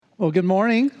Well, good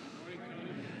morning.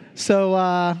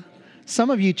 So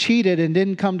some of you cheated and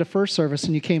didn't come to first service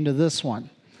and you came to this one.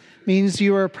 Means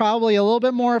you were probably a little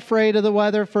bit more afraid of the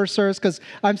weather first service, because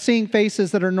I'm seeing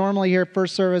faces that are normally here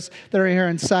first service that are here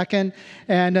in second.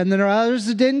 And then there are others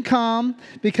that didn't come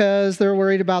because they're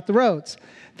worried about the roads.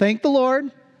 Thank the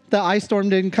Lord, the ice storm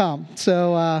didn't come.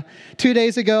 So 2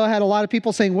 days ago, I had a lot of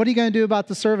people saying, what are you going to do about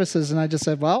the services? And I just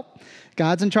said, well,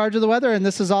 God's in charge of the weather, and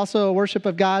this is also a worship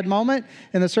of God moment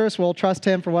in the service. We'll trust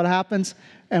Him for what happens,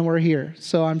 and we're here.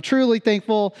 So I'm truly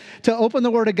thankful to open the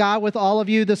Word of God with all of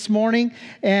you this morning.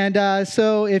 And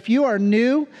so if you are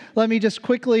new, let me just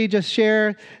quickly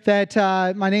share that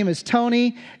my name is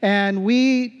Tony, and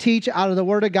we teach out of the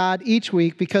Word of God each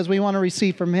week because we want to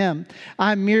receive from Him.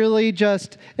 I'm merely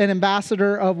just an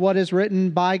ambassador of what is written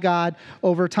by God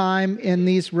over time in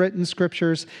these written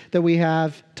scriptures that we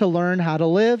have to learn how to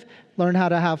live, learn how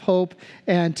to have hope,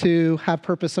 and to have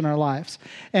purpose in our lives.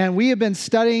 And we have been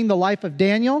studying the life of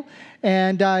Daniel.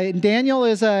 And Daniel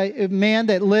is a man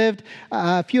that lived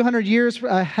a few hundred years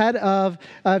ahead of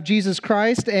Jesus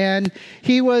Christ. And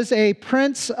he was a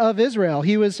prince of Israel.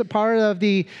 He was a part of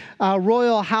the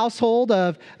royal household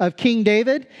of King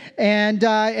David. And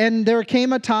there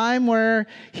came a time where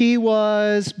he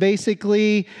was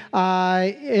basically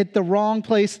at the wrong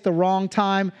place at the wrong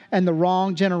time and the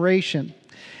wrong generation.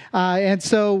 And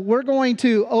so we're going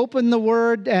to open the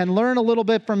Word and learn a little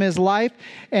bit from his life.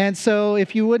 And so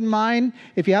if you wouldn't mind,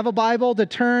 if you have a Bible, to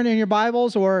turn in your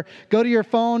Bibles or go to your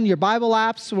phone, your Bible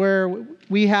apps, where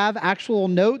we have actual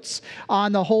notes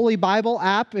on the Holy Bible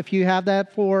app. If you have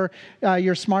that for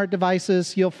your smart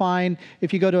devices, you'll find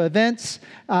if you go to Events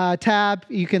tab,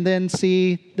 you can then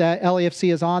see that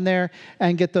LAFC is on there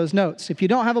and get those notes. If you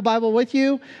don't have a Bible with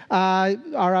you,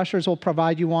 our ushers will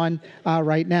provide you one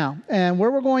right now. And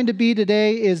where we're going to be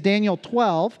today is Daniel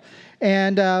 12,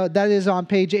 and that is on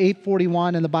page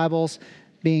 841 in the Bibles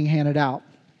being handed out.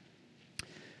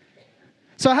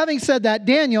 So having said that,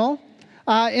 Daniel,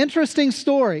 interesting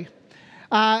story.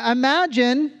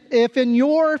 Imagine if in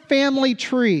your family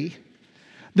tree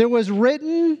there was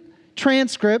written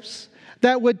transcripts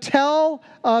that would tell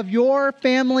of your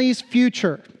family's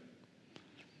future.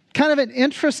 Kind of an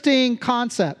interesting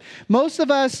concept. Most of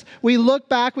us, we look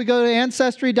back, we go to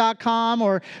Ancestry.com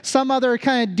or some other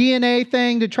kind of DNA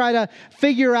thing to try to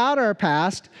figure out our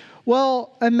past.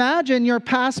 Well, imagine your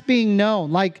past being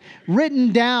known, like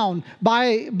written down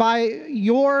by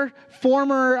your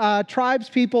former tribes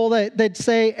people that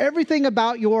say everything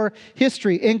about your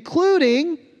history,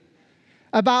 including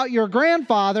about your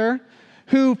grandfather,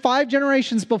 who 5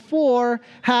 generations before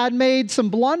had made some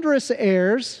blunderous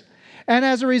errors. And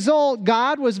as a result,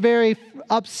 God was very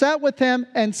upset with him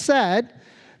and said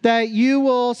that you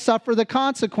will suffer the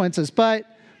consequences.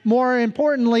 But more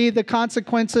importantly, the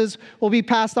consequences will be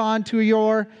passed on to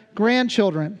your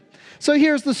grandchildren. So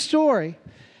here's the story.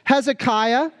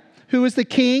 Hezekiah, who was the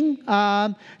king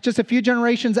just a few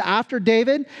generations after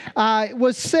David,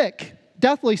 was sick,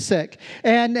 deathly sick,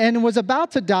 and was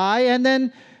about to die. And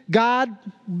then God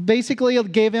basically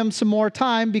gave him some more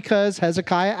time because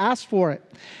Hezekiah asked for it.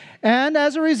 And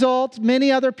as a result,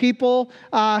 many other people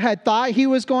had thought he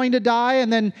was going to die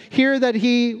and then hear that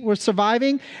he was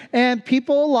surviving. And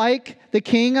people like the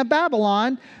king of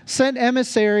Babylon sent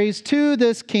emissaries to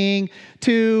this king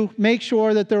to make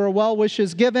sure that there were well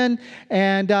wishes given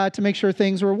and to make sure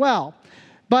things were well.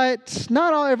 But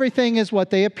not everything is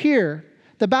what they appear.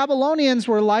 The Babylonians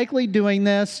were likely doing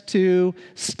this to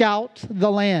scout the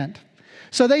land.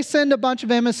 So they send a bunch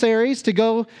of emissaries to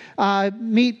go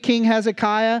meet King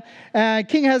Hezekiah.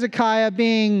 King Hezekiah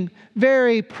being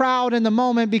very proud in the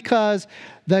moment because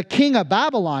the king of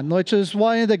Babylon, which is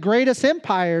one of the greatest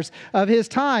empires of his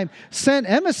time, sent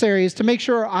emissaries to make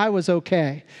sure I was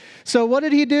okay. So what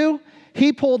did he do?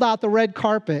 He pulled out the red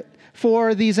carpet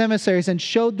for these emissaries and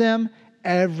showed them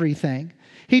everything.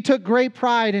 He took great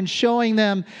pride in showing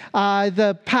them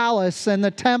the palace and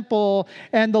the temple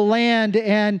and the land,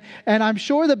 and I'm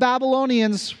sure the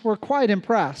Babylonians were quite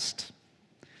impressed.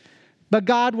 But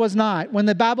God was not. When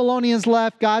the Babylonians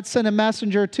left, God sent a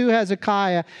messenger to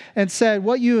Hezekiah and said,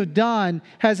 what you have done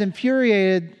has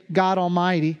infuriated God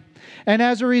Almighty. And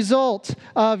as a result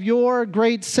of your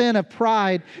great sin of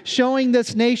pride, showing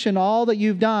this nation all that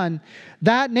you've done,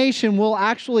 that nation will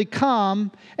actually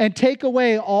come and take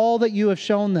away all that you have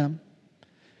shown them.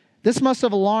 This must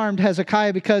have alarmed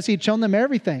Hezekiah because he'd shown them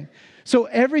everything. So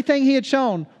everything he had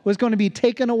shown was going to be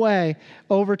taken away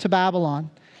over to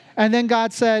Babylon. And then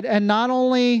God said, and not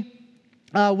only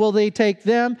will they take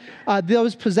them,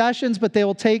 those possessions, but they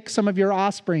will take some of your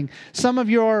offspring. Some of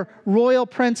your royal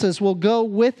princes will go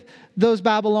with those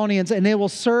Babylonians, and they will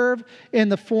serve in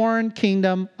the foreign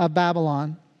kingdom of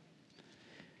Babylon.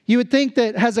 You would think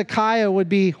that Hezekiah would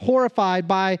be horrified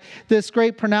by this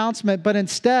great pronouncement, but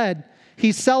instead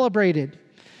he celebrated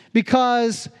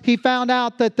because he found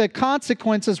out that the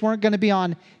consequences weren't going to be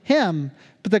on him,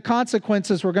 but the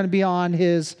consequences were going to be on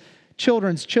his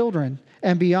children's children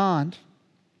and beyond.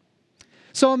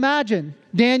 So imagine,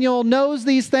 Daniel knows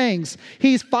these things.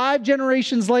 He's 5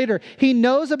 generations later. He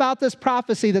knows about this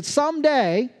prophecy that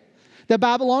someday the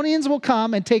Babylonians will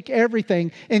come and take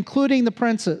everything, including the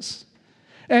princes.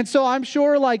 And so I'm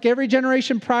sure, like every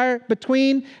generation prior,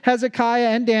 between Hezekiah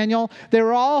and Daniel, they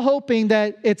were all hoping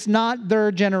that it's not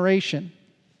their generation.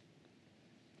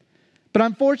 But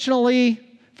unfortunately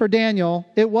for Daniel,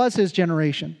 it was his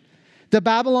generation. The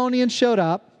Babylonians showed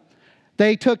up.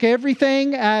 They took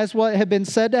everything as what had been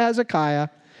said to Hezekiah,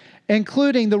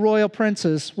 including the royal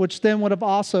princes, which then would have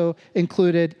also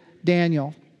included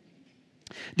Daniel.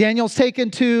 Daniel's taken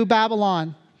to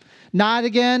Babylon.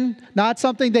 Not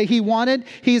something that he wanted.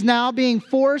 He's now being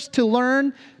forced to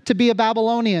learn to be a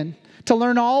Babylonian, to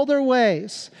learn all their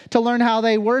ways, to learn how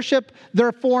they worship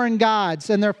their foreign gods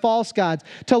and their false gods,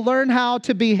 to learn how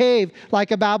to behave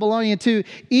like a Babylonian, to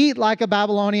eat like a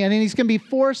Babylonian, and he's going to be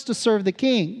forced to serve the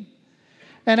king.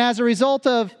 And as a result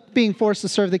of being forced to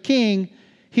serve the king,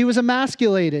 he was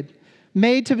emasculated,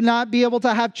 made to not be able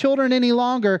to have children any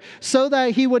longer so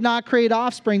that he would not create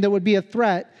offspring that would be a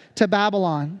threat to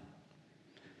Babylon.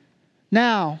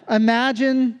 Now,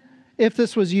 imagine if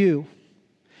this was you.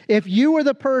 If you were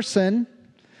the person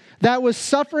that was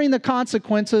suffering the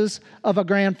consequences of a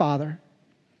grandfather.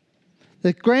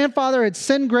 The grandfather had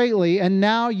sinned greatly, and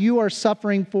now you are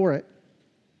suffering for it.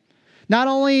 Not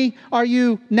only are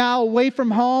you now away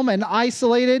from home and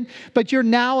isolated, but you're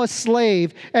now a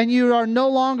slave, and you are no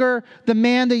longer the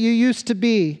man that you used to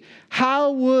be.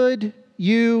 How would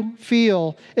you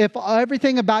feel if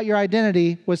everything about your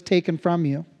identity was taken from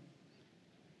you?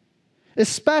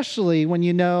 Especially when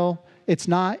you know it's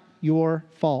not your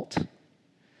fault.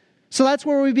 So that's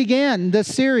where we began. This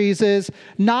series is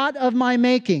not of my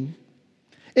making.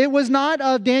 It was not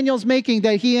of Daniel's making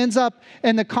that he ends up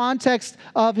in the context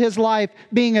of his life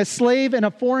being a slave in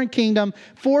a foreign kingdom,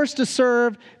 forced to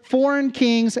serve foreign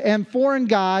kings and foreign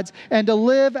gods, and to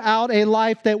live out a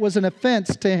life that was an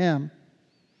offense to him.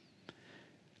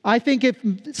 I think if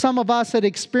some of us had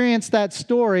experienced that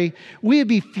story, we'd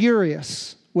be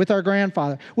furious with our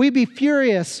grandfather. We'd be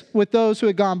furious with those who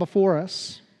had gone before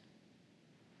us.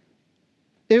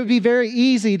 It would be very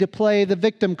easy to play the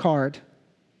victim card,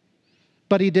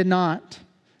 but he did not.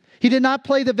 He did not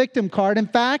play the victim card. In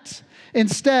fact,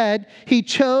 instead, he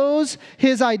chose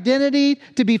his identity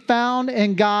to be found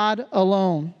in God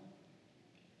alone.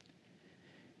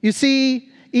 You see,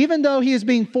 even though he is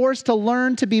being forced to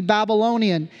learn to be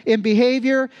Babylonian in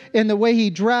behavior, in the way he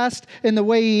dressed, in the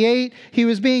way he ate, he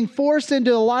was being forced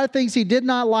into a lot of things he did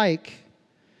not like.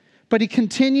 But he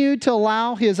continued to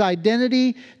allow his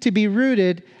identity to be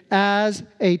rooted as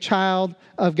a child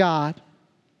of God.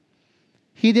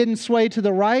 He didn't sway to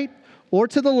the right or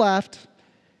to the left.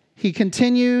 He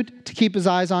continued to keep his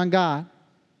eyes on God.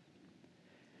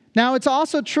 Now, it's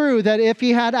also true that if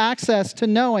he had access to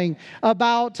knowing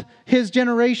about his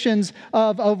generations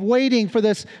of waiting for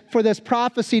this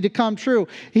prophecy to come true,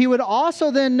 he would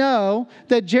also then know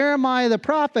that Jeremiah the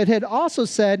prophet had also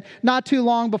said not too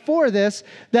long before this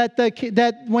that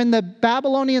when the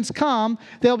Babylonians come,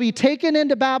 they'll be taken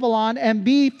into Babylon and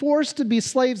be forced to be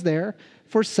slaves there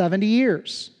for 70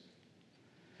 years.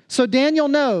 So Daniel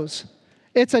knows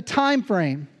it's a time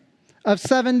frame of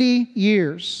 70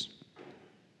 years.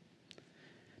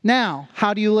 Now,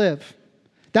 how do you live?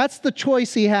 That's the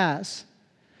choice he has.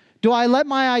 Do I let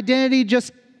my identity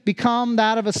just become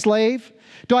that of a slave?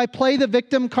 Do I play the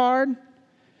victim card?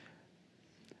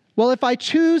 Well, if I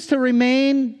choose to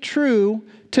remain true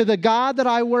to the God that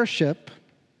I worship,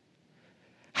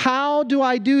 how do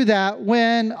I do that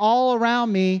when all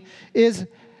around me is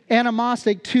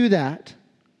animostic to that?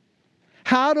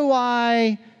 How do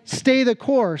I stay the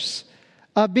course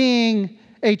of being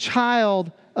a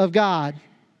child of God?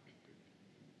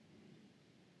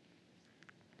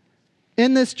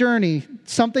 In this journey,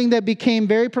 something that became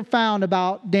very profound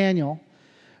about Daniel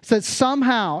is that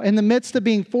somehow, in the midst of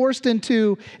being forced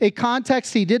into a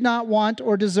context he did not want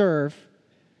or deserve,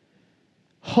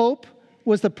 hope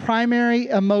was the primary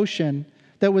emotion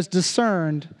that was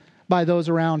discerned by those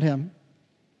around him.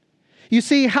 You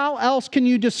see, how else can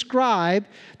you describe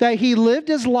that he lived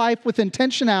his life with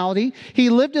intentionality,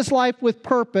 he lived his life with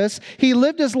purpose, he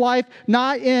lived his life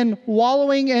not in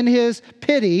wallowing in his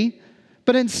pity,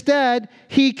 But instead,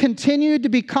 he continued to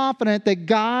be confident that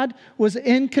God was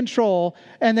in control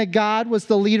and that God was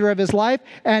the leader of his life,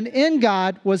 and in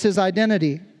God was his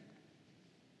identity.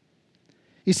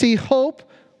 You see, hope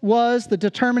was the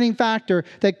determining factor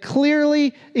that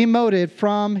clearly emoted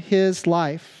from his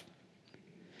life.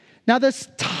 Now, this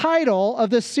title of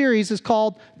this series is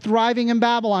called Thriving in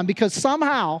Babylon because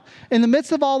somehow, in the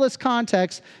midst of all this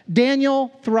context,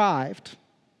 Daniel thrived.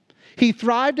 He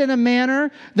thrived in a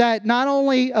manner that not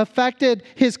only affected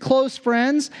his close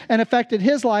friends and affected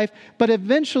his life, but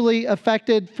eventually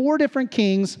affected 4 different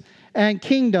kings and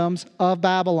kingdoms of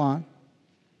Babylon.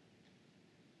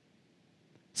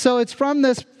 So it's from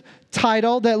this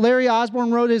title that Larry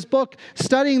Osborne wrote his book,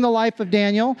 Studying the Life of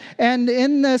Daniel. And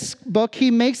in this book,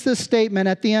 he makes this statement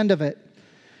at the end of it.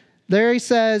 There he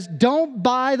says, "Don't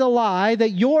buy the lie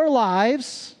that your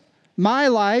lives, my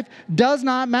life, does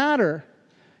not matter.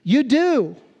 You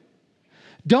do.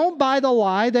 Don't buy the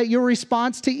lie that your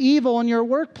response to evil in your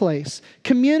workplace,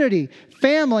 community,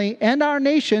 family, and our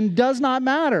nation does not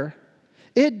matter.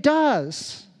 It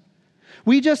does.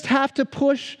 We just have to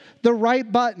push the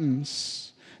right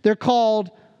buttons. They're called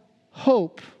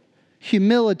hope,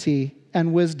 humility,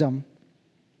 and wisdom."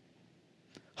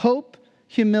 Hope,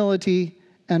 humility,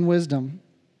 and wisdom.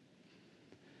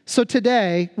 So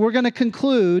today, we're going to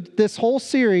conclude this whole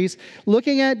series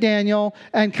looking at Daniel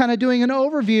and kind of doing an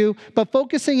overview, but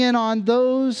focusing in on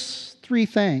those 3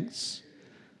 things: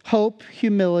 hope,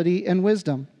 humility, and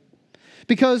wisdom.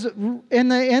 Because in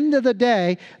the end of the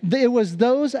day, it was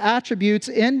those attributes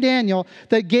in Daniel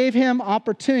that gave him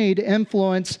opportunity to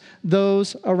influence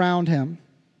those around him.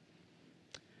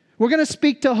 We're going to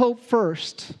speak to hope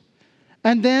first,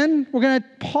 and then we're going to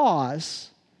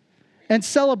pause and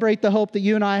celebrate the hope that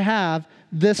you and I have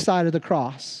this side of the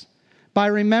cross by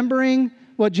remembering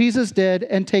what Jesus did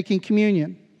and taking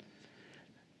communion.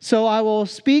 So I will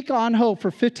speak on hope for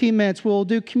 15 minutes. We'll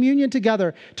do communion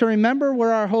together to remember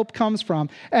where our hope comes from,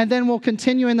 and then we'll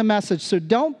continue in the message. So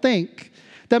don't think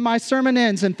that my sermon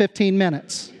ends in 15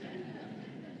 minutes.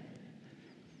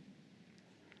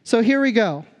 So here we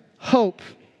go. Hope.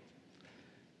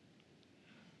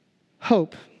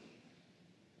 Hope.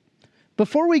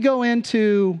 Before we go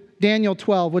into Daniel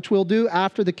 12, which we'll do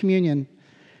after the communion,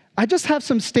 I just have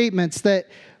some statements that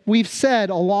we've said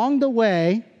along the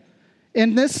way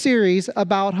in this series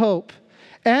about hope,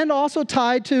 and also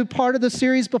tied to part of the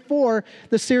series before,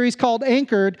 the series called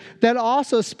Anchored, that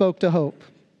also spoke to hope.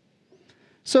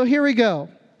 So here we go.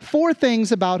 4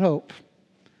 things about hope.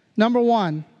 Number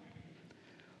 1,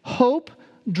 hope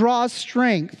draws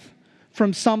strength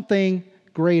from something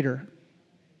greater.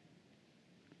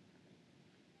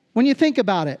 When you think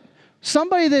about it,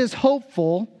 somebody that is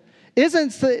hopeful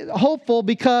isn't hopeful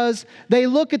because they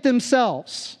look at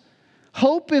themselves.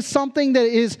 Hope is something that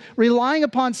is relying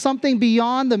upon something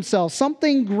beyond themselves,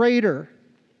 something greater.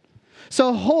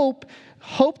 So hope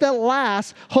that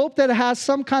lasts, hope that has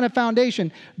some kind of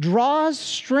foundation, draws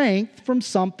strength from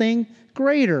something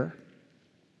greater.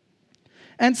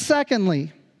 And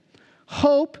secondly,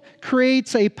 hope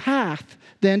creates a path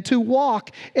then to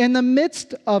walk in the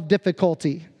midst of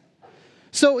difficulty.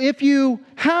 So if you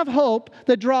have hope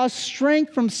that draws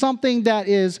strength from something that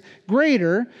is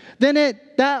greater, then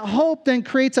that hope then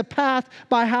creates a path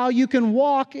by how you can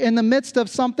walk in the midst of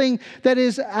something that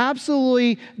is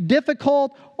absolutely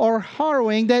difficult or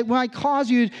harrowing that might cause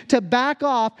you to back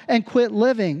off and quit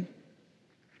living.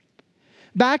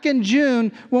 Back in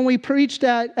June, when we preached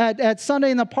at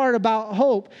Sunday in the Park about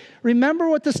hope, remember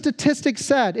what the statistics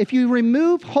said. If you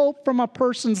remove hope from a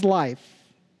person's life,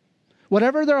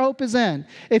 whatever their hope is in,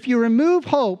 if you remove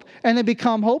hope and they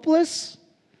become hopeless,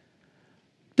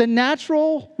 the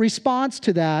natural response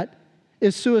to that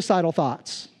is suicidal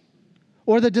thoughts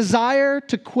or the desire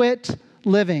to quit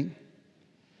living.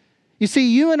 You see,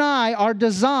 you and I are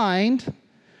designed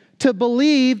to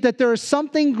believe that there is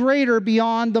something greater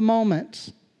beyond the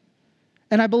moment.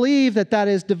 And I believe that that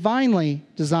is divinely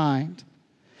designed.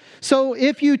 So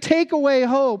if you take away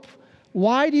hope,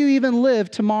 why do you even live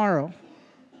tomorrow?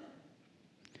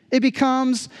 It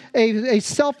becomes a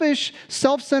selfish,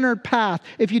 self-centered path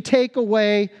if you take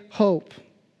away hope.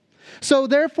 So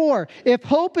therefore, if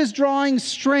hope is drawing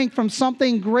strength from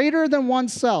something greater than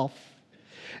oneself,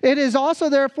 it is also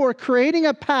therefore creating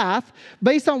a path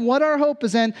based on what our hope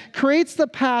is in, creates the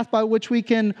path by which we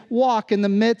can walk in the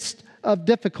midst of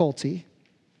difficulty.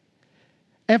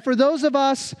 And for those of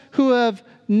us who have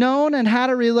known and had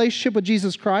a relationship with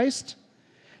Jesus Christ,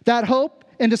 that hope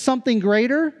into something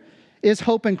greater is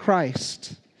hope in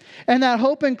Christ. And that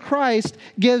hope in Christ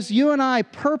gives you and I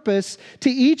purpose to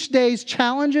each day's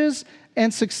challenges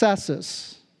and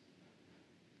successes.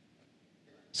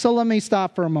 So let me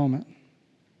stop for a moment.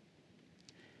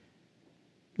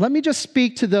 Let me just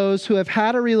speak to those who have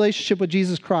had a relationship with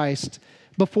Jesus Christ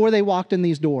before they walked in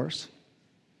these doors.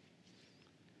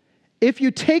 If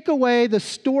you take away the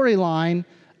storyline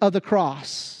of the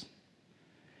cross,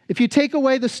 if you take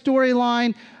away the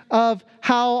storyline of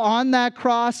how on that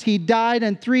cross he died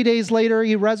and 3 days later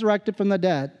he resurrected from the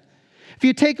dead, if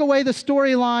you take away the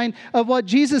storyline of what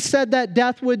Jesus said that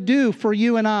death would do for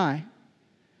you and I,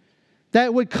 that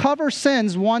it would cover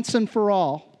sins once and for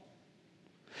all,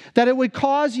 that it would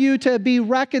cause you to be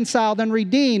reconciled and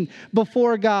redeemed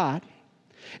before God.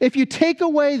 If you take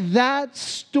away that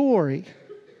story,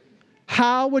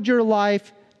 how would your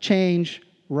life change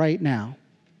right now?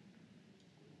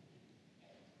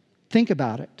 Think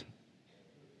about it.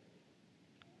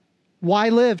 Why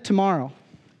live tomorrow?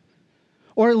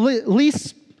 Or at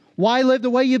least, why live the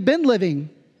way you've been living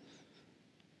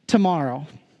tomorrow?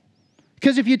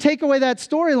 Because if you take away that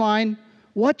storyline,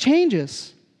 what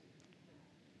changes?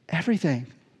 Everything.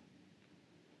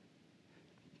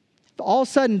 All of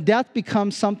a sudden, death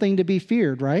becomes something to be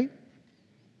feared, right?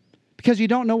 Because you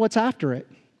don't know what's after it.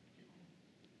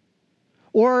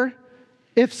 Or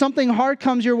if something hard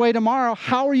comes your way tomorrow,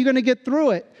 how are you going to get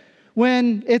through it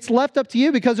when it's left up to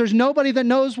you because there's nobody that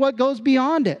knows what goes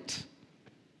beyond it?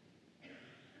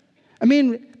 I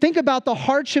mean, think about the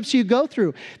hardships you go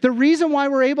through. The reason why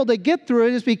we're able to get through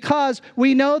it is because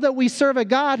we know that we serve a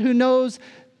God who knows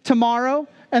tomorrow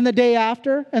and the day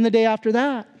after and the day after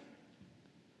that.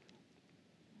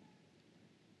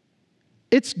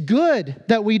 It's good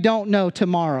that we don't know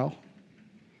tomorrow.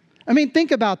 I mean,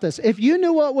 think about this. If you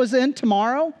knew what was in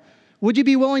tomorrow, would you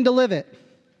be willing to live it?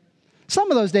 Some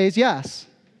of those days, yes.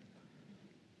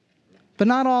 But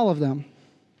not all of them.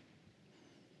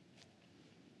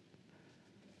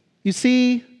 You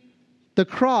see, the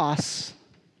cross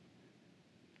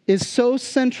is so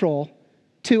central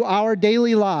to our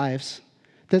daily lives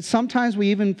that sometimes we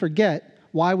even forget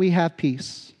why we have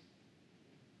peace,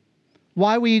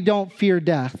 why we don't fear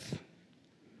death.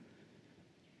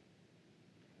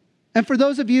 And for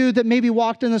those of you that maybe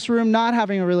walked in this room not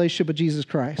having a relationship with Jesus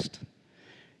Christ,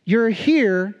 you're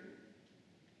here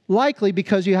likely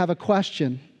because you have a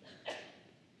question.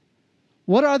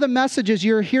 What are the messages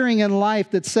you're hearing in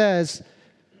life that says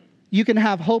you can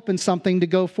have hope in something to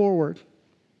go forward?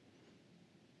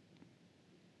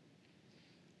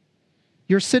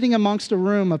 You're sitting amongst a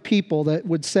room of people that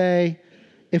would say,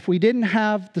 if we didn't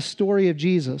have the story of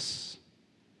Jesus,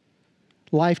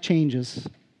 life changes.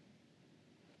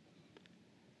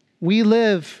 We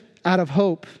live out of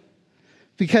hope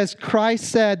because Christ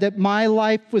said that my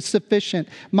life was sufficient.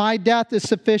 My death is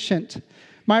sufficient.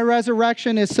 My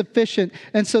resurrection is sufficient.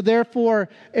 And so therefore,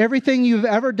 everything you've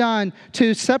ever done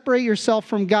to separate yourself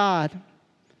from God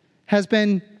has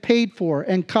been paid for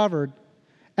and covered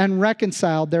and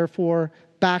reconciled, therefore,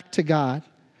 back to God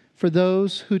for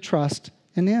those who trust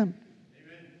in Him.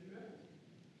 Amen.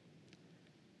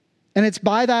 And it's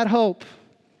by that hope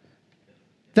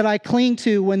that I cling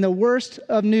to when the worst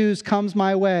of news comes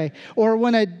my way, or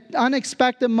when an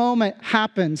unexpected moment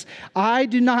happens. I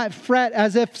do not fret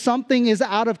as if something is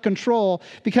out of control,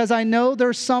 because I know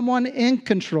there's someone in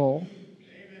control.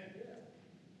 Amen.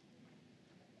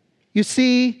 You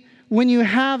see, when you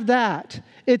have that,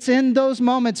 it's in those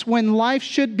moments when life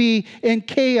should be in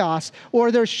chaos,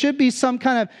 or there should be some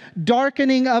kind of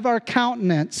darkening of our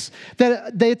countenance,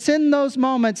 that it's in those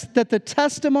moments that the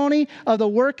testimony of the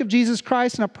work of Jesus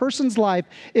Christ in a person's life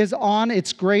is on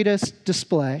its greatest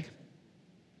display.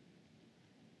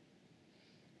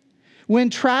 When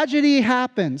tragedy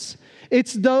happens,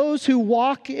 it's those who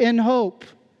walk in hope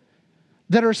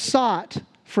that are sought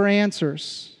for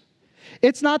answers.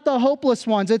 It's not the hopeless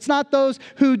ones. It's not those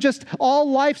who just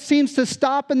all life seems to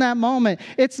stop in that moment.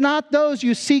 It's not those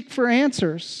you seek for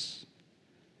answers.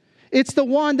 It's the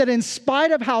one that, in spite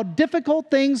of how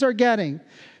difficult things are getting,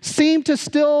 seem to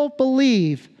still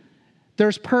believe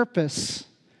there's purpose,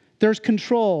 there's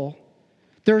control,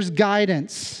 there's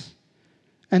guidance,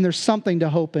 and there's something to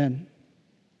hope in.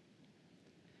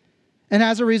 And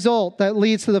as a result, that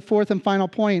leads to the fourth and final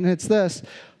point, and it's this: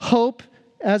 hope,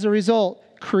 as a result,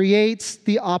 creates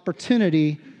the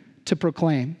opportunity to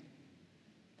proclaim.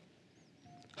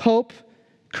 Hope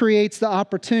creates the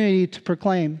opportunity to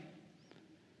proclaim.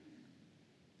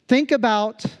 Think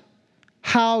about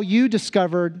how you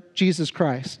discovered Jesus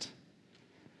Christ.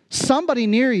 Somebody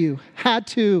near you had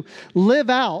to live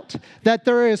out that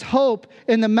there is hope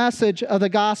in the message of the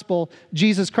gospel,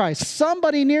 Jesus Christ.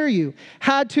 Somebody near you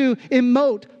had to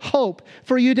emote hope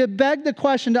for you to beg the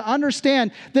question, to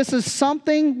understand this is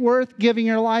something worth giving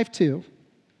your life to.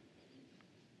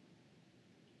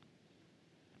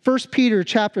 1 Peter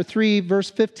chapter 3, verse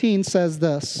 15 says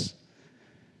this,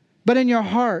 "But in your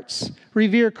hearts,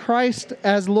 revere Christ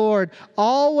as Lord.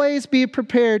 Always be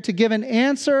prepared to give an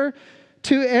answer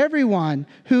to everyone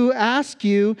who asks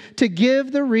you to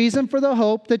give the reason for the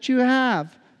hope that you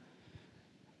have.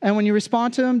 And when you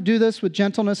respond to them, do this with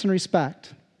gentleness and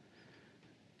respect."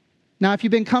 Now, if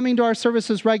you've been coming to our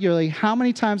services regularly, how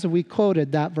many times have we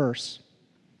quoted that verse?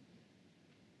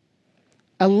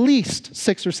 At least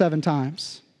 6 or 7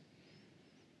 times.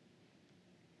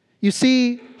 You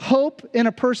see, hope in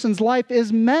a person's life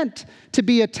is meant to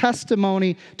be a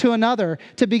testimony to another,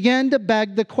 to begin to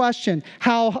beg the question,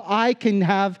 how I can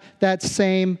have that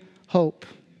same hope.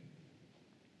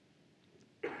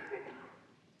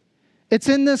 It's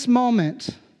in this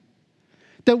moment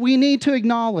that we need to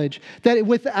acknowledge that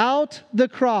without the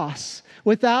cross,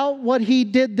 without what he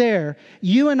did there,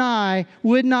 you and I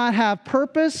would not have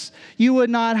purpose, you would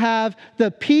not have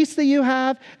the peace that you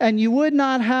have, and you would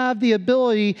not have the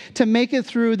ability to make it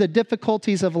through the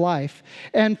difficulties of life.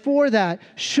 And for that,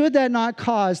 should that not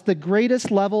cause the greatest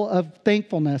level of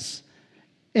thankfulness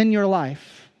in your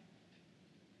life?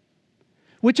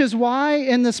 Which is why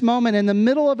in this moment, in the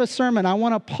middle of a sermon, I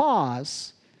want to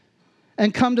pause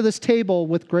and come to this table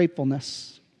with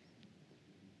gratefulness.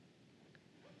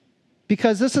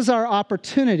 Because this is our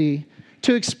opportunity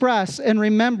to express in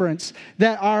remembrance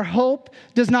that our hope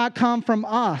does not come from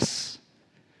us.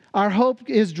 Our hope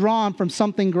is drawn from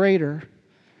something greater,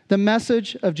 the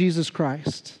message of Jesus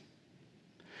Christ.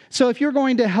 So if you're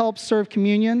going to help serve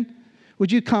communion,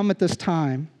 would you come at this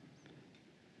time?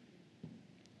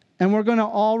 And we're going to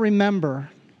all remember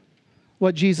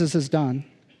what Jesus has done.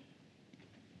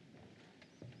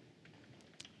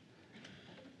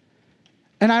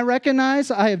 And I recognize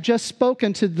I have just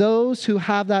spoken to those who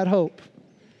have that hope.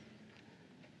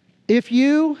 If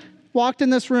you walked in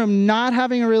this room not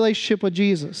having a relationship with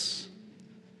Jesus,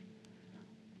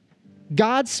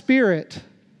 God's Spirit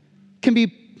can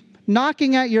be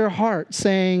knocking at your heart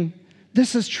saying,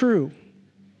 "This is true.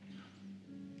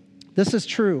 This is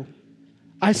true.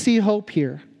 I see hope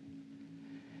here."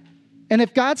 And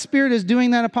if God's Spirit is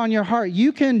doing that upon your heart,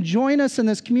 you can join us in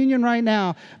this communion right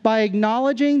now by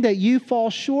acknowledging that you fall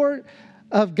short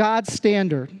of God's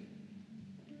standard,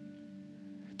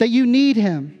 that you need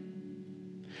him,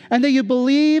 and that you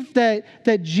believe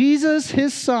that Jesus,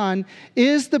 his Son,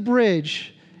 is the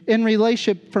bridge in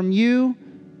relationship from you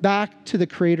back to the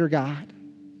Creator God.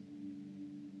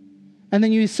 And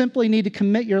then you simply need to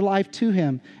commit your life to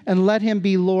him and let him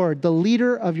be Lord, the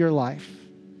leader of your life.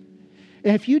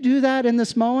 And if you do that in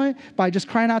this moment by just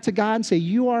crying out to God and say,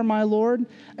 "You are my Lord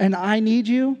and I need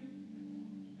you,"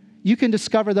 you can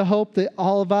discover the hope that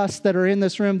all of us that are in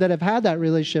this room that have had that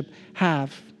relationship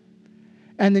have.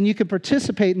 And then you can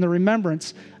participate in the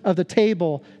remembrance of the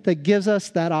table that gives us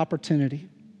that opportunity.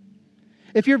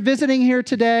 If you're visiting here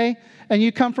today and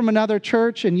you come from another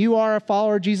church and you are a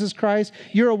follower of Jesus Christ,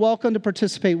 you're welcome to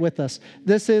participate with us.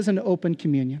 This is an open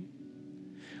communion.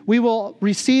 We will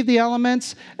receive the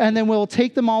elements and then we'll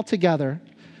take them all together.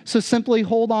 So simply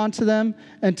hold on to them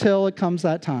until it comes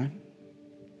that time.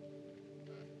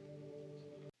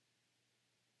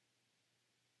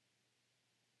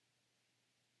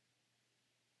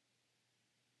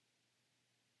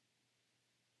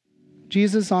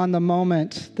 Jesus, on the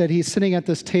moment that he's sitting at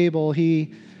this table,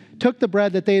 he took the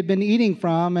bread that they had been eating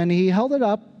from and he held it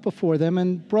up before them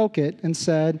and broke it and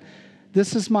said,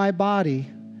 "This is my body,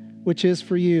 which is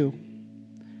for you.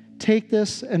 Take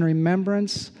this in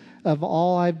remembrance of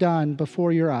all I've done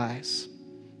before your eyes."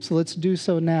 So let's do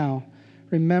so now,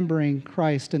 remembering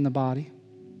Christ in the body.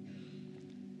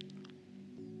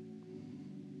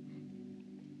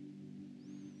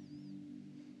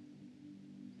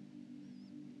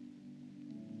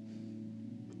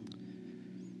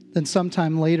 Then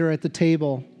sometime later at the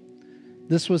table,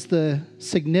 this was the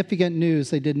significant news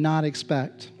they did not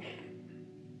expect.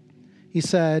 He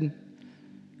said,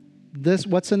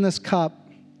 what's in this cup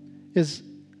is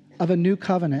of a new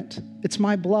covenant. It's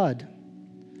my blood.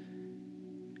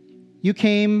 You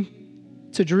came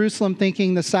to Jerusalem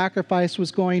thinking the sacrifice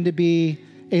was going to be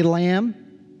a lamb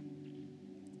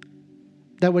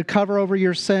that would cover over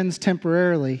your sins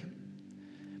temporarily.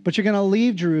 But you're going to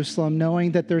leave Jerusalem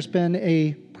knowing that there's been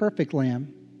a perfect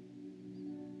lamb,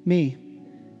 me,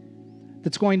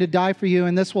 that's going to die for you,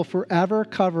 and this will forever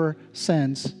cover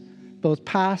sins, both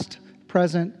past,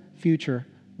 present, future,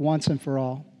 once and for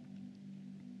all.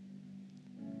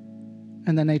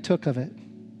 And then they took of it,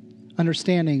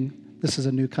 understanding this is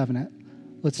a new covenant.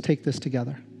 Let's take this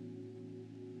together.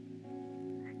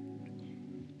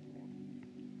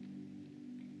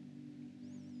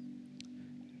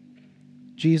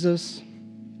 Jesus,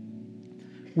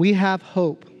 we have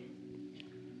hope.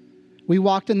 We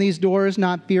walked in these doors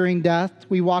not fearing death.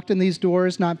 We walked in these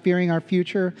doors not fearing our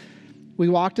future. We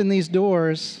walked in these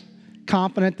doors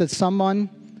confident that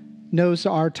someone knows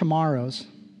our tomorrows.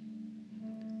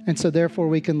 And so therefore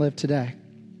we can live today.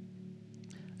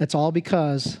 That's all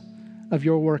because of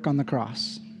your work on the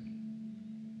cross.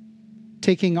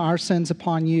 Taking our sins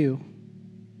upon you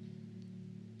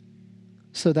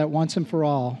so that once and for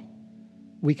all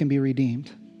we can be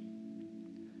redeemed.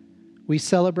 We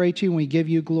celebrate you and we give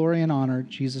you glory and honor,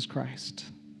 Jesus Christ.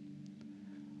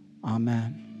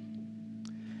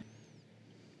 Amen.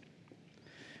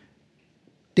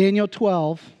 Daniel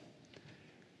 12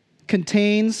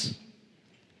 contains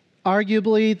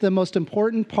arguably the most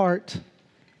important part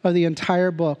of the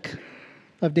entire book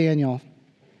of Daniel.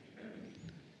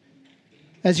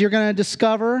 As you're going to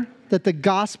discover that the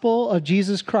gospel of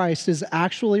Jesus Christ is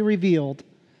actually revealed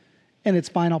in its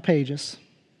final pages.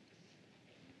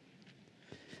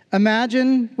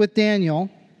 Imagine with Daniel,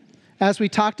 as we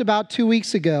talked about 2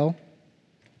 weeks ago,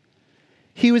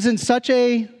 he was in such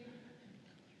a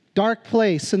dark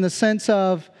place in the sense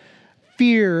of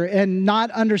fear and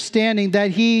not understanding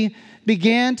that he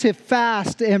began to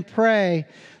fast and pray,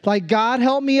 like, God,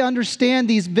 help me understand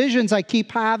these visions I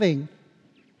keep having.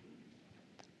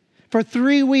 For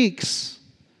 3 weeks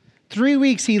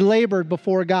he labored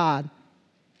before God,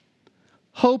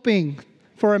 hoping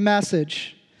for a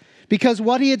message, because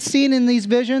what he had seen in these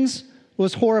visions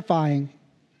was horrifying.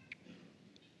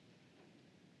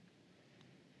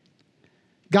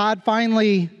 God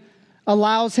finally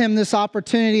allows him this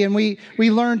opportunity, and we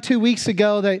learned 2 weeks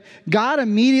ago that God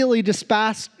immediately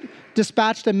dispatched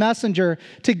a messenger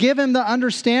to give him the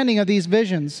understanding of these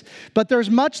visions. But there's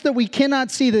much that we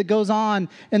cannot see that goes on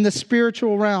in the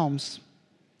spiritual realms.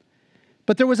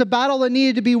 But there was a battle that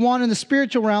needed to be won in the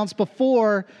spiritual realms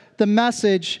before the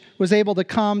message was able to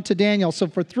come to Daniel. So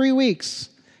for 3 weeks,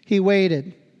 he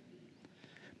waited.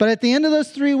 But at the end of those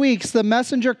 3 weeks, the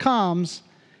messenger comes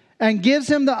and gives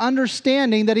him the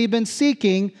understanding that he'd been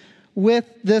seeking with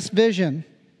this vision.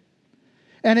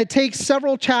 And it takes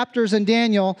several chapters in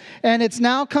Daniel, and it's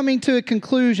now coming to a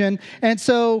conclusion. And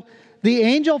so the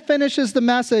angel finishes the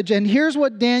message, and here's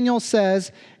what Daniel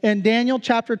says in Daniel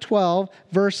chapter 12,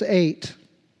 verse 8.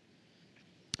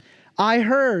 I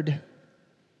heard,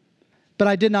 but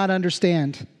I did not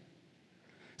understand.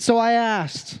 So I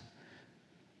asked,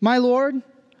 my Lord,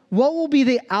 what will be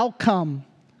the outcome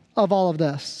of all of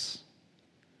this?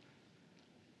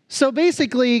 So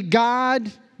basically,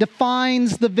 God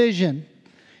defines the vision.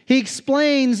 He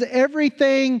explains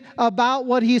everything about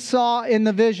what he saw in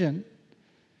the vision,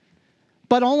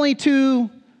 but only to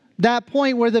that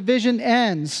point where the vision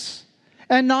ends,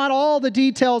 and not all the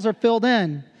details are filled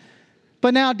in.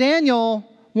 But now Daniel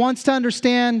wants to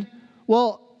understand,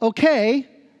 well, okay,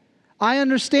 I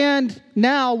understand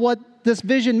now what this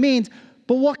vision means,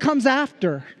 but what comes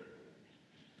after?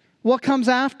 What comes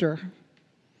after?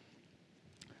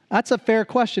 That's a fair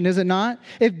question, is it not?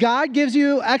 If God gives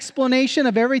you explanation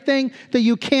of everything that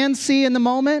you can see in the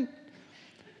moment,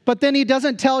 but then he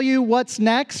doesn't tell you what's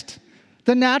next,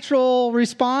 the natural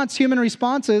response, human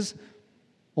response is,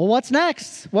 well, what's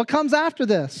next? What comes after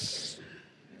this?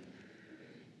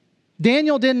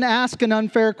 Daniel didn't ask an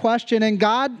unfair question, and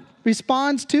God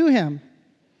responds to him.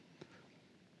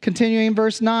 Continuing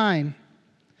verse 9.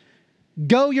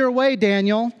 Go your way,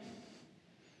 Daniel,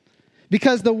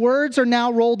 because the words are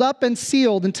now rolled up and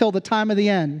sealed until the time of the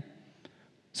end.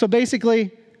 So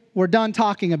basically, we're done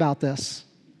talking about this.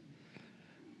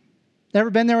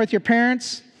 Ever been there with your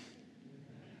parents?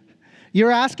 You're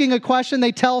asking a question,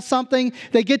 they tell something,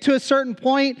 they get to a certain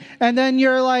point, and then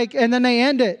you're like, and then they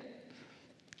end it.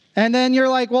 And then you're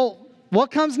like, well,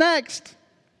 what comes next?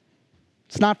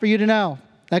 It's not for you to know.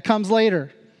 That comes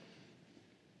later.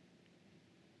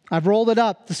 I've rolled it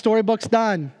up. The storybook's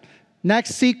done.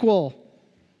 Next sequel,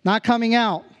 not coming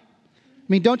out. I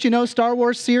mean, don't you know Star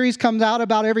Wars series comes out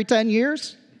about every 10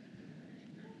 years?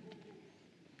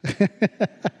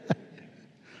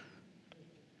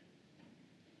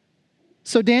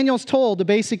 So Daniel's told to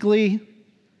basically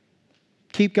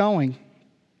keep going.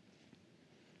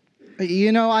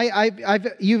 You know,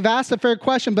 you've asked a fair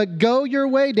question, but go your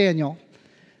way, Daniel.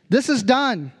 This is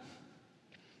done.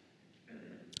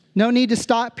 No need to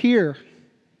stop here.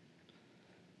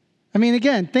 I mean,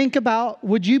 again, think about,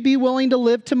 would you be willing to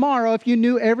live tomorrow if you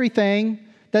knew everything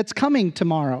that's coming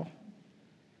tomorrow?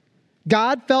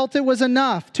 God felt it was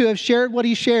enough to have shared what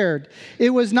he shared. It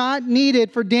was not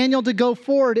needed for Daniel to go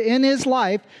forward in his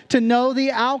life to know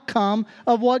the outcome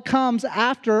of what comes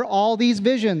after all these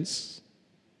visions.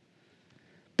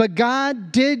 But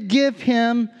God did give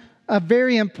him a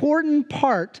very important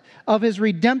part of his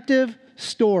redemptive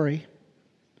story.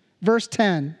 Verse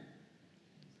 10.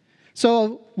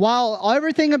 So while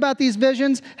everything about these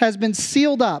visions has been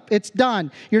sealed up, it's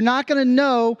done. You're not going to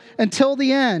know until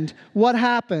the end what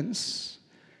happens.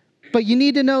 But you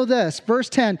need to know this. Verse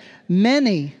 10,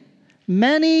 many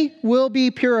will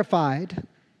be purified.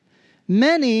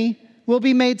 Many will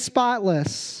be made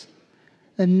spotless.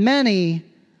 And many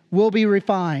will be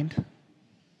refined.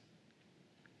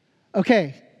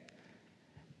 Okay.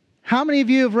 How many of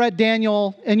you have read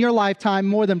Daniel in your lifetime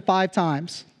more than 5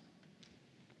 times?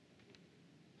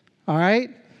 All right?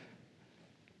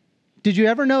 Did you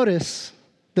ever notice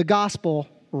the gospel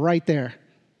right there?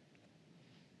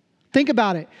 Think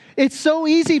about it. It's so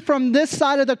easy from this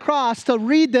side of the cross to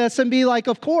read this and be like,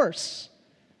 of course.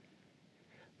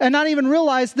 And not even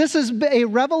realize this is a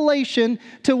revelation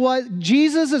to what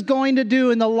Jesus is going to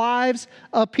do in the lives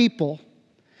of people.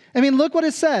 I mean, look what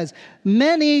it says.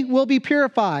 Many will be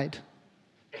purified.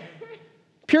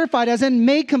 Purified as in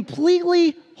made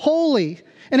completely holy.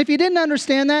 And if you didn't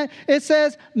understand that, it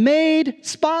says made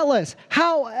spotless.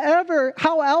 How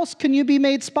else can you be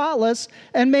made spotless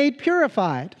and made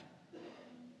purified?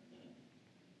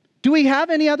 Do we have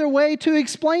any other way to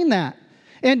explain that?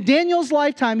 In Daniel's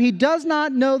lifetime, he does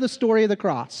not know the story of the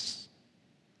cross.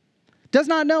 Does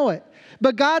not know it.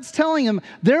 But God's telling him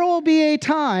there will be a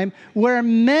time where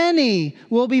many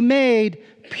will be made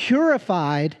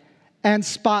purified and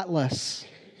spotless.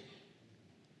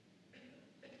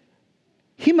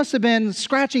 He must have been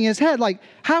scratching his head like,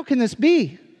 how can this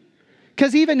be?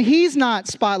 Because even he's not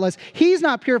spotless. He's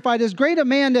not purified. As great a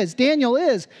man as Daniel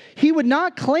is, he would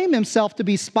not claim himself to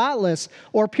be spotless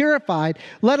or purified,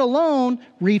 let alone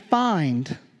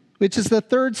refined, which is the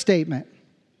third statement.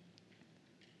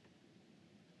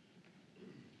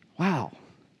 Wow.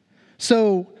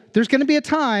 So there's going to be a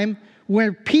time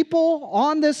where people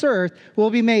on this earth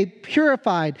will be made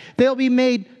purified. They'll be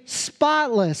made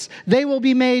spotless. They will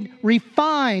be made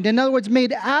refined. In other words,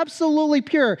 made absolutely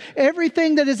pure.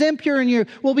 Everything that is impure in you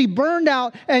will be burned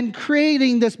out and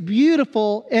creating this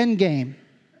beautiful end game.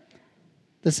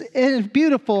 This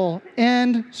beautiful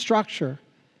end structure.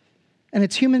 And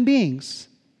it's human beings.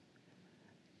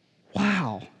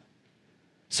 Wow.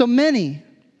 So many.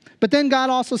 But then God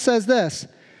also says this,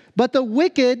 but the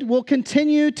wicked will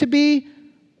continue to be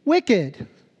wicked.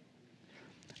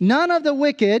 None of the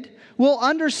wicked will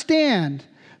understand,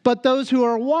 but those who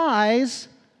are wise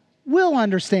will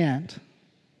understand.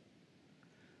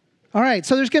 All right,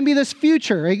 so there's going to be this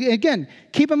future. Again,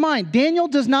 keep in mind, Daniel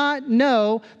does not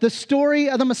know the story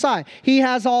of the Messiah. He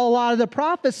has a lot of the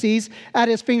prophecies at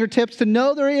his fingertips to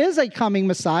know there is a coming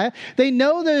Messiah. They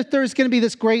know that there's going to be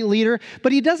this great leader,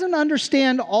 but he doesn't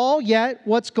understand all yet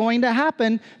what's going to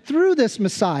happen through this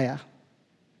Messiah.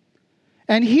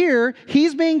 And here,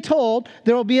 he's being told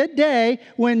there will be a day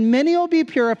when many will be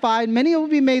purified, many will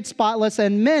be made spotless,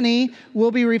 and many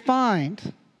will be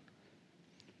refined.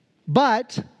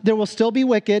 But there will still be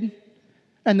wicked,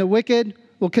 and the wicked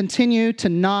will continue to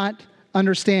not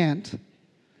understand.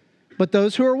 But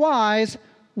those who are wise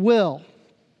will.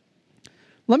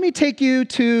 Let me take you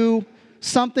to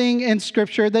something in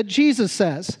Scripture that Jesus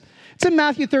says. It's in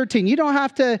Matthew 13. You don't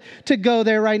have to go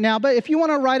there right now, but if you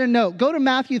want to write a note, go to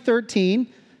Matthew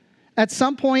 13 at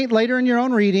some point later in your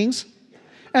own readings,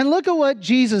 and look at what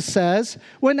Jesus says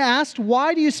when asked,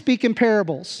 why do you speak in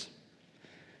parables?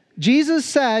 Jesus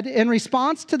said in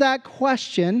response to that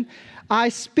question, I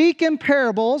speak in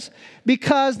parables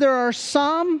because there are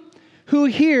some who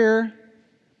hear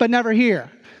but never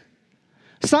hear.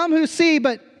 Some who see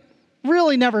but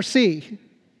really never see.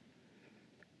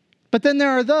 But then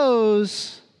there are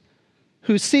those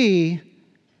who see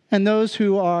and those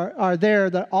who are there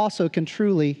that also can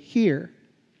truly hear.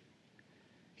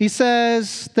 He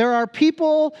says, there are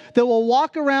people that will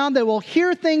walk around that will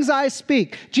hear things I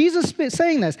speak. Jesus is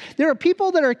saying this. There are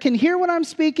people that can hear what I'm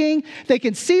speaking, they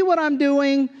can see what I'm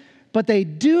doing, but they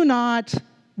do not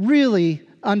really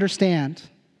understand.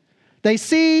 They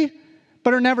see,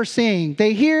 but are never seeing.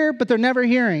 They hear, but they're never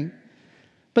hearing.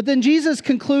 But then Jesus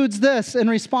concludes this in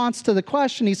response to the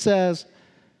question. He says,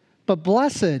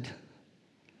 blessed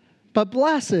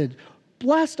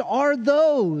are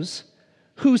those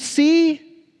who see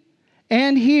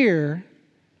and hear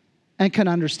and can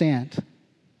understand.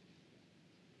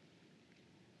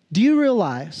 Do you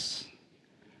realize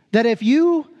that if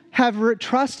you have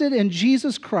trusted in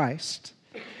Jesus Christ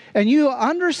and you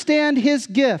understand his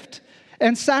gift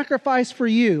and sacrifice for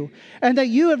you, and that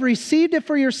you have received it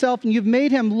for yourself and you've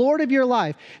made him Lord of your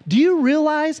life, do you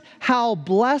realize how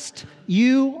blessed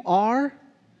you are?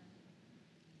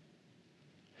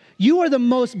 You are the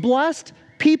most blessed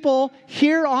people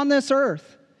here on this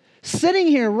earth, sitting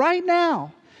here right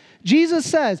now. Jesus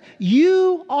says,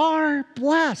 you are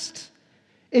blessed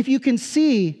if you can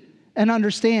see and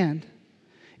understand,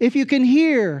 if you can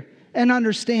hear and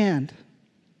understand.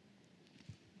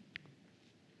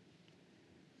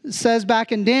 It says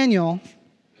back in Daniel,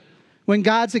 when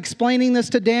God's explaining this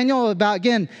to Daniel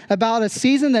about a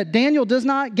season that Daniel does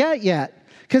not get yet,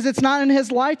 because it's not in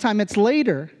his lifetime, it's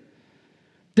later.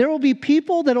 There will be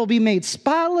people that will be made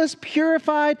spotless,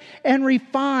 purified, and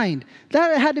refined.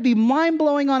 That had to be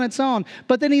mind-blowing on its own.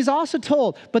 But then he's also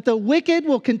told, but the wicked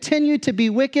will continue to be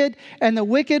wicked, and the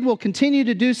wicked will continue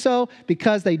to do so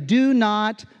because they do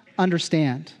not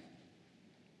understand.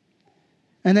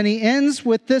 And then he ends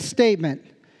with this statement,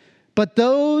 but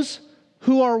those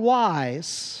who are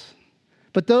wise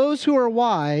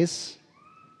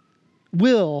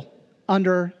will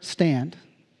understand.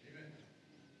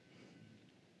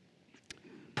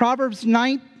 Proverbs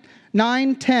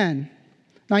 19:10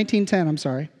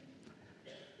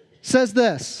 says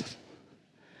this,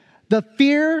 the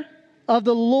fear of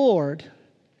the Lord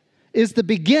is the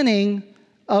beginning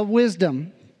of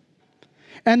wisdom,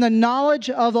 and the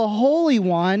knowledge of the Holy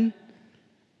One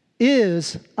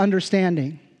is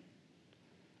understanding.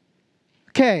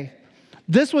 Okay,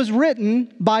 this was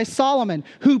written by Solomon,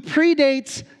 who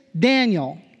predates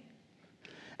Daniel.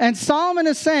 And Solomon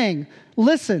is saying,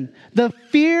 listen, the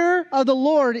fear of the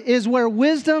Lord is where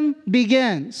wisdom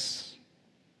begins.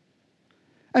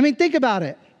 I mean, think about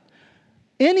it.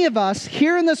 Any of us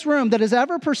here in this room that has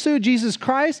ever pursued Jesus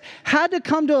Christ had to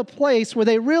come to a place where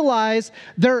they realize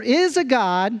there is a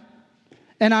God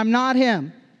and I'm not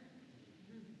him.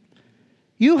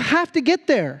 You have to get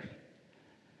there.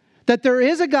 That there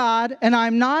is a God and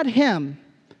I'm not him.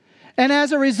 And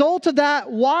as a result of that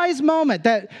wise moment,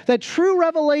 that true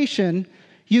revelation,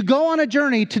 you go on a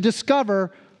journey to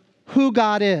discover who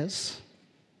God is.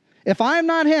 If I'm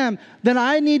not him, then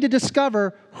I need to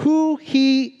discover who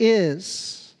he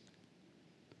is.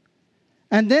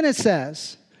 And then it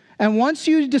says, and once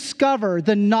you discover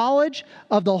the knowledge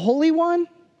of the Holy One,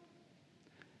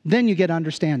 then you get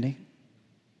understanding.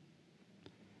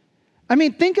 I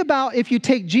mean, think about if you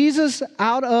take Jesus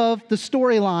out of the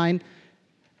storyline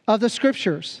of the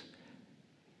scriptures.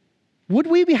 Would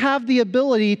we have the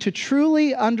ability to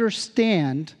truly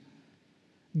understand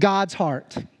God's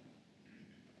heart?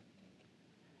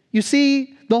 You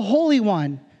see, the Holy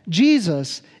One,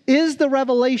 Jesus, is the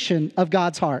revelation of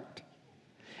God's heart.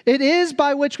 It is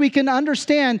by which we can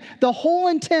understand the whole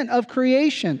intent of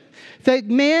creation. That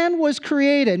mankind was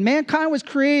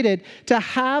created to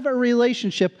have a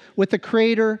relationship with the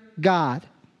Creator God.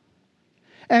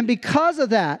 And because of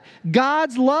that,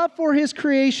 God's love for his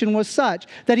creation was such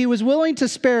that he was willing to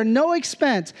spare no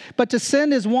expense, but to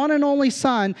send his one and only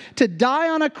Son to die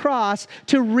on a cross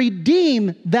to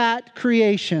redeem that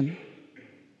creation.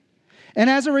 And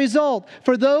as a result,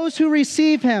 for those who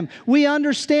receive him, we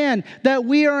understand that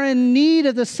we are in need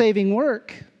of the saving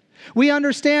work. We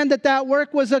understand that that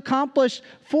work was accomplished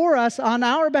for us on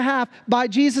our behalf by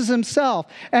Jesus himself.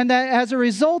 And that as a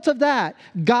result of that,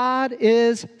 God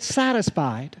is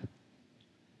satisfied.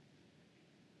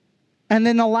 And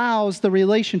then allows the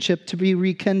relationship to be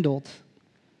rekindled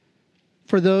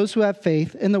for those who have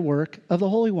faith in the work of the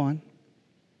Holy One.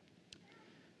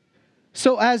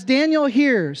 So as Daniel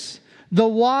hears, the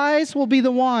wise will be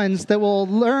the ones that will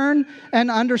learn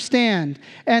and understand.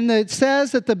 And it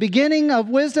says that the beginning of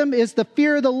wisdom is the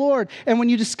fear of the Lord. And when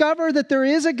you discover that there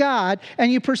is a God and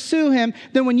you pursue him,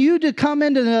 then when you come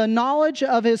into the knowledge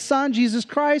of his Son, Jesus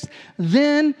Christ,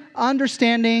 then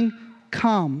understanding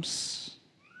comes.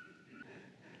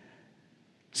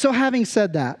 So having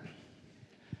said that,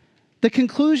 the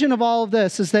conclusion of all of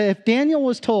this is that if Daniel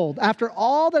was told, after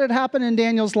all that had happened in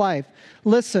Daniel's life,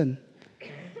 listen,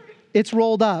 it's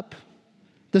rolled up.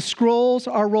 The scrolls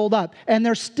are rolled up, and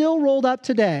they're still rolled up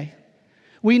today.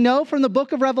 We know from the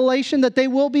book of Revelation that they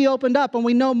will be opened up, and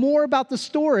we know more about the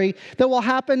story that will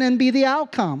happen and be the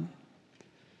outcome.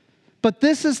 But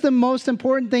this is the most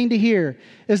important thing to hear,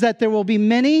 is that there will be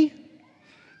many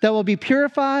that will be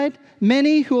purified,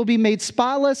 many who will be made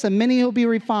spotless, and many who will be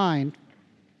refined.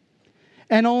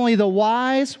 And only the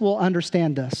wise will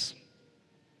understand this.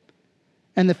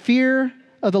 And the fear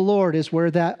of the Lord is where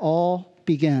that all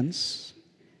begins.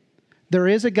 There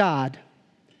is a God,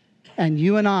 and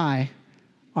you and I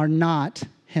are not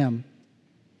him.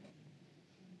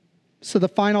 So the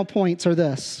final points are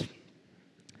this.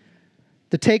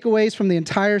 The takeaways from the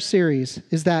entire series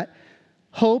is that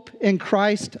hope in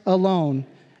Christ alone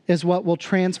is what will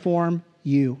transform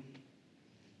you.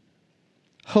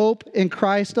 Hope in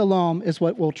Christ alone is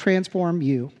what will transform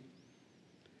you.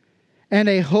 And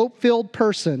a hope-filled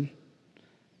person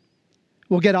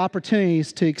will get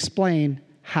opportunities to explain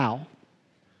how.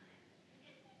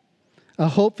 A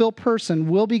hope-filled person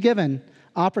will be given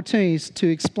opportunities to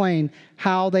explain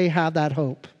how they have that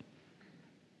hope.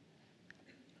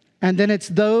 And then it's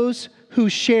those who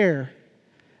share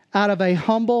out of a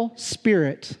humble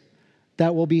spirit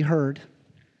that will be heard.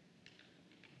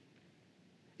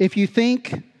 If you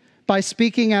think by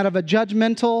speaking out of a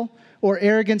judgmental or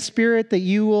arrogant spirit that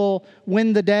you will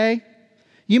win the day,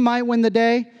 you might win the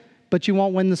day, but you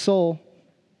won't win the soul.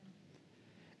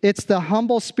 It's the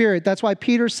humble spirit. That's why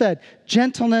Peter said,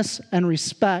 gentleness and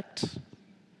respect.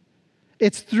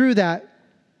 It's through that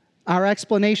our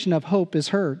explanation of hope is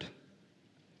heard.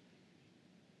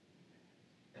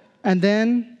 And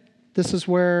then, this is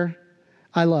where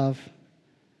I love.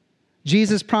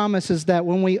 Jesus promises that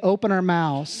when we open our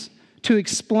mouths to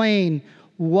explain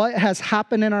what has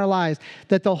happened in our lives,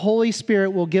 that the Holy Spirit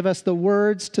will give us the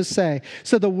words to say.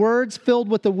 So the words filled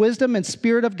with the wisdom and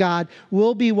Spirit of God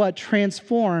will be what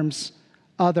transforms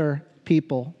other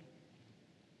people.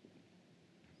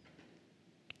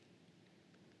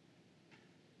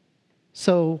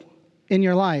 So in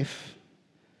your life,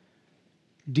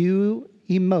 do you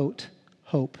emote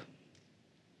hope?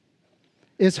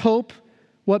 Is hope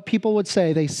what people would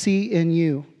say they see in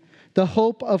you? The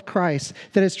hope of Christ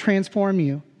that has transformed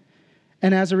you.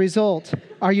 And as a result,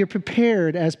 are you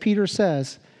prepared, as Peter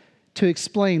says, to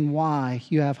explain why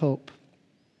you have hope?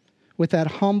 With that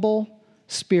humble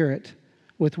spirit,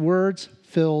 with words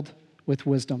filled with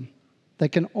wisdom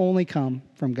that can only come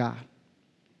from God.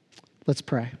 Let's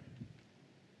pray.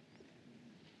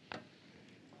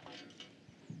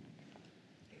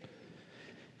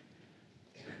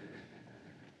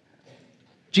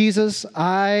 Jesus,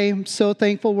 I'm so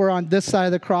thankful we're on this side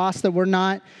of the cross, that we're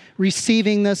not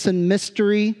receiving this in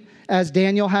mystery as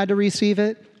Daniel had to receive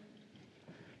it.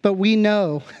 But we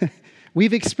know,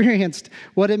 we've experienced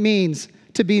what it means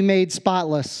to be made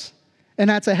spotless. And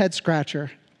that's a head scratcher.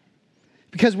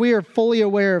 Because we are fully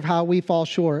aware of how we fall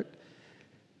short.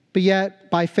 But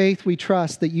yet, by faith, we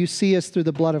trust that you see us through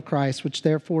the blood of Christ, which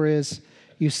therefore is,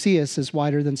 you see us as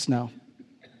whiter than snow.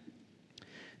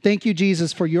 Thank you,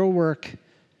 Jesus, for your work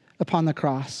upon the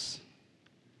cross.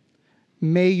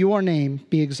 May your name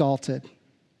be exalted.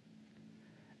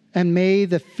 And may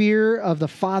the fear of the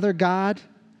Father God,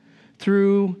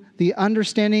 through the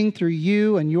understanding through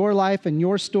you and your life and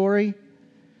your story,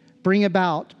 bring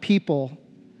about people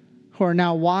who are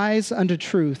now wise unto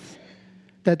truth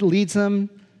that leads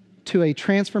them to a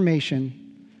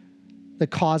transformation that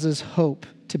causes hope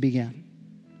to begin.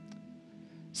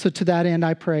 So to that end,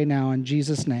 I pray now in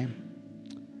Jesus' name.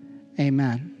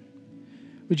 Amen.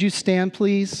 Would you stand,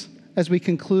 please, as we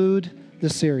conclude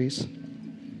this series?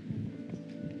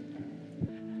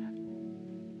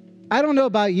 I don't know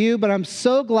about you, but I'm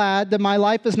so glad that my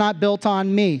life is not built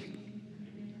on me.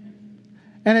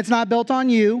 And it's not built on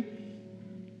you.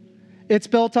 It's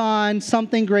built on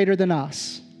something greater than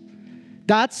us.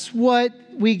 That's what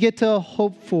we get to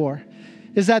hope for,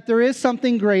 is that there is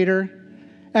something greater,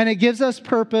 and it gives us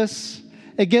purpose.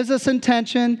 It gives us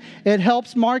intention. It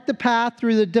helps mark the path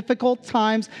through the difficult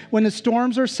times when the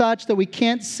storms are such that we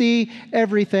can't see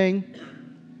everything.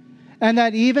 And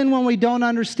that even when we don't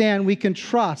understand, we can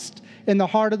trust in the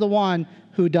heart of the one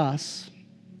who does.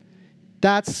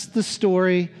 That's the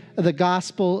story of the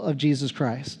gospel of Jesus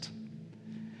Christ.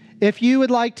 If you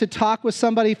would like to talk with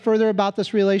somebody further about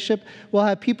this relationship, we'll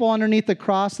have people underneath the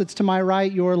cross that's to my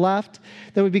right, your left,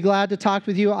 that would be glad to talk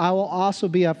with you. I will also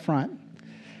be up front.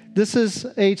 This is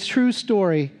a true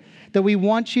story that we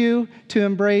want you to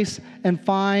embrace and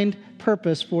find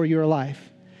purpose for your life.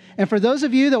 And for those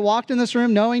of you that walked in this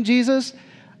room knowing Jesus,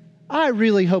 I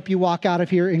really hope you walk out of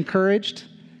here encouraged,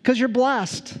 because you're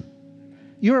blessed.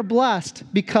 You're blessed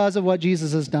because of what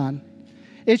Jesus has done.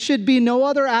 It should be no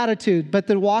other attitude but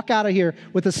to walk out of here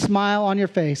with a smile on your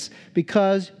face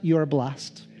because you're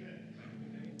blessed.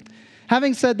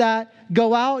 Having said that,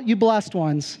 go out, you blessed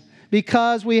ones,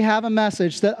 because we have a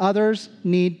message that others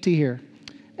need to hear.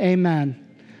 Amen.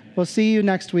 We'll see you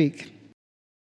next week.